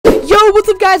What's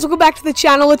up, guys? Welcome back to the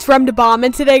channel. It's Rem the Bomb,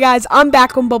 and today, guys, I'm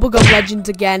back on Bubblegum Legends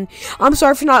again. I'm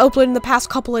sorry for not uploading the past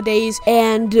couple of days,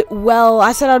 and, well,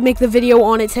 I said I'd make the video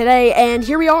on it today, and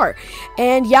here we are.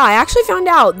 And, yeah, I actually found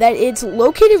out that it's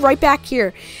located right back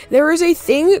here. There is a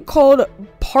thing called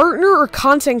Partner or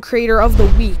Content Creator of the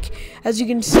Week. As you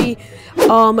can see,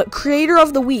 Creator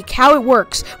of the Week, how it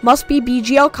works, must be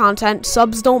BGL content,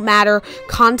 subs don't matter,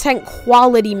 content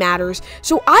quality matters.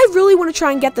 So I really want to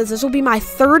try and get this. This will be my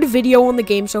third video on the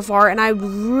game so far, and I'd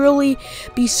really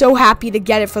be so happy to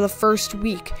get it for the first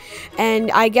week.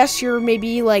 And I guess your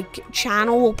maybe like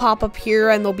channel will pop up here,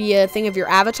 and there'll be a thing of your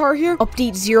avatar here.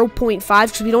 Update 0.5,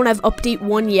 because we don't have update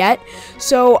 1 yet.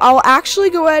 So I'll actually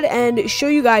go ahead and show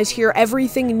you guys here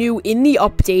everything new in the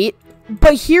update.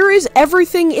 But here is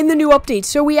everything in the new update.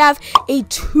 So we have a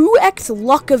 2x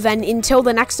luck event until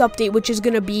the next update, which is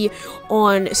going to be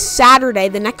on Saturday,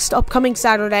 the next upcoming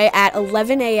Saturday at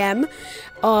 11 a.m.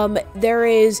 There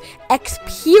is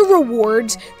XP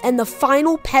rewards, and the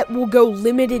final pet will go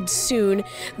limited soon.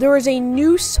 There is a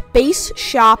new space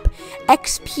shop.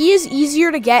 XP is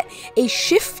easier to get. A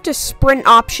shift to sprint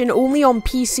option only on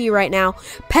PC right now.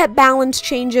 Pet balance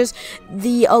changes.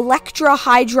 The Electra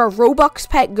Hydra Robux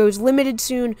pet goes limited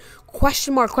soon.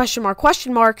 Question mark, question mark,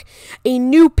 question mark. A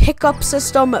new pickup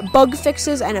system, bug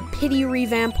fixes, and a pity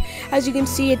revamp. As you can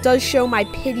see, it does show my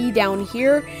pity down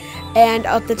here. And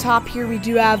at the top here, we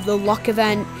do have the luck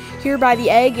event. Here by the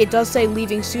egg, it does say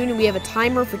leaving soon, and we have a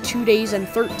timer for 2 days and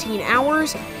 13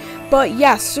 hours. But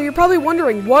yes, so you're probably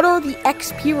wondering, what are the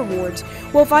XP rewards?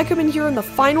 Well, if I come in here in the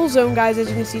final zone, guys, as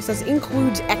you can see, it says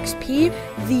includes XP.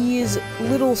 These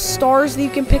little stars that you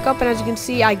can pick up, and as you can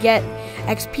see, I get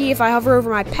XP if I hover over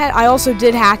my pet. I also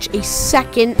did hatch a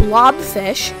second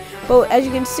blobfish. But as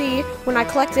you can see, when I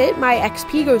collect it, my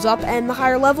XP goes up, and the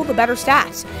higher level, the better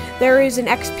stats. There is an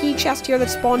XP chest here that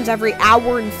spawns every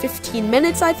hour and 15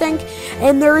 minutes, I think,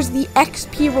 and there's the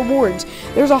XP rewards.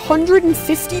 There's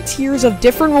 150 tiers of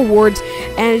different rewards,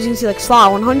 and as you can see, like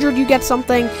slot 100, you get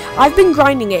something. I've been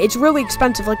grinding it. It's really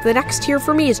expensive. Like, the next tier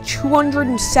for me is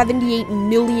 278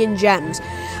 million gems.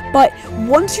 But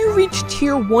once you reach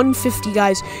tier 150,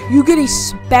 guys, you get a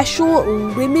special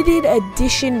limited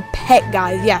edition pet,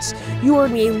 guys. Yes, you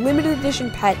earn me a limited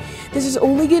edition pet. This is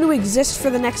only going to exist for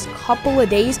the next couple of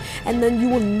days, and then you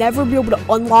will never be able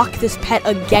to unlock this pet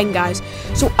again, guys.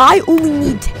 So I only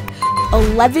need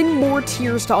 11 more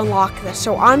tiers to unlock this,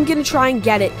 so I'm going to try and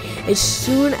get it as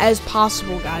soon as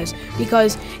possible, guys,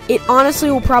 because it honestly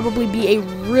will probably be a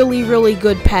really, really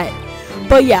good pet.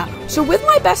 But yeah, so with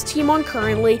my best team on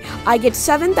currently, I get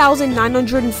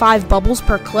 7,905 bubbles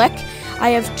per click. I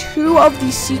have 2 of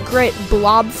the secret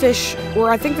blobfish, or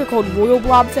I think they're called royal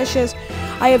blobfishes.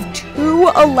 I have 2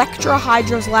 Electra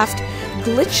Hydras left,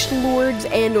 Glitched Lords,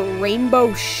 and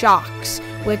Rainbow Shocks,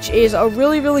 which is a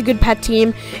really, really good pet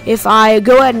team. If I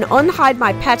go ahead and unhide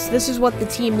my pets, this is what the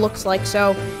team looks like,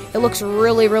 so it looks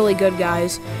really, really good,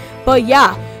 guys. But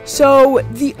yeah, so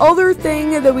the other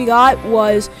thing that we got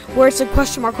was where it's a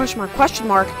question mark, question mark, question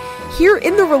mark. Here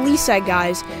in the release set,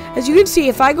 guys, as you can see,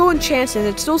 if I go in chances,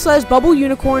 it still says Bubble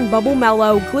Unicorn, Bubble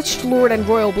Mellow, Glitched Lord, and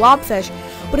Royal Blobfish.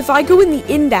 But if I go in the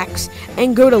index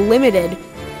and go to limited,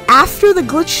 after the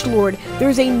Glitched Lord,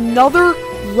 there's another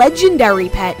legendary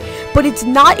pet, but it's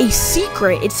not a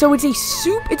secret. It's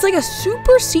like a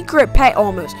super secret pet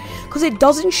almost, because it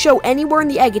doesn't show anywhere in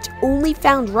the egg. It's only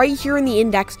found right here in the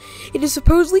index. It is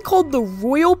supposedly called the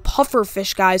Royal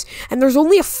Pufferfish, guys, and there's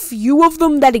only a few of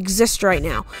them that exist right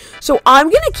now. So I'm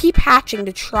gonna keep hatching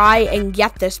to try and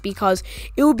get this, because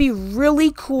it would be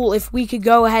really cool if we could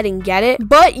go ahead and get it.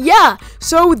 But yeah,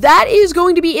 so that is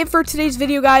going to be it for today's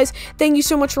video, guys. Thank you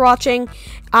so much for watching.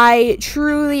 I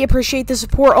truly appreciate the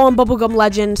support on Bubblegum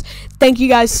Legends. Thank you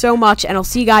guys so much, and I'll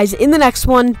see you guys in the next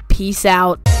one. Peace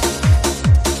out.